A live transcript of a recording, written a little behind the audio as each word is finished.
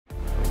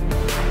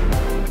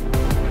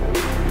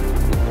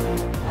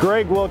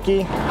Greg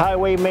Wilkie,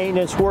 Highway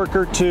Maintenance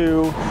Worker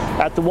 2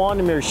 at the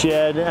Wandemere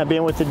Shed. I've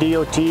been with the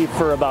DOT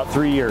for about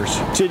 3 years.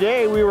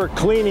 Today we were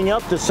cleaning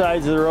up the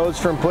sides of the roads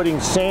from putting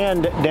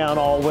sand down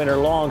all winter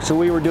long. So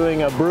we were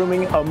doing a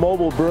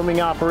mobile brooming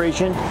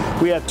operation.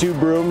 We have 2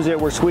 brooms that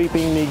were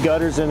sweeping the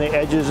gutters and the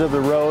edges of the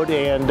road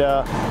and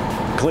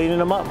cleaning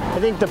them up. I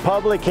think the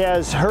public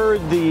has heard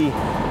the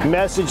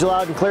message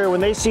loud and clear.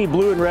 When they see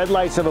blue and red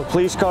lights of a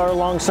police car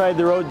alongside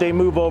the road, they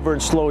move over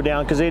and slow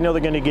down because they know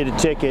they're going to get a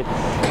ticket.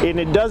 And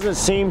it doesn't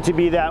seem to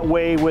be that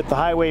way with the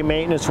highway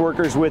maintenance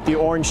workers with the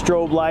orange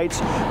strobe lights,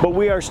 but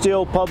we are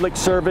still public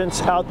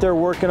servants out there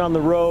working on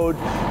the road,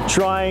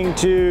 trying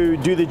to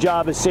do the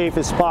job as safe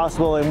as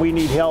possible, and we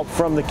need help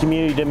from the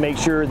community to make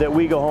sure that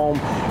we go home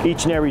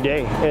each and every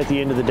day at the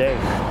end of the day.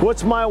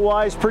 What's my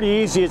why is pretty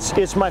easy.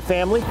 It's my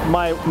family,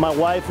 my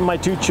wife and my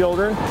 2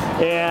 children,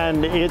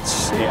 and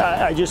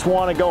I just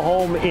want to go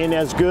home in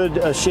as good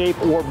a shape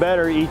or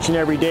better each and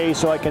every day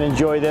so I can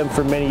enjoy them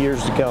for many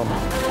years to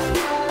come.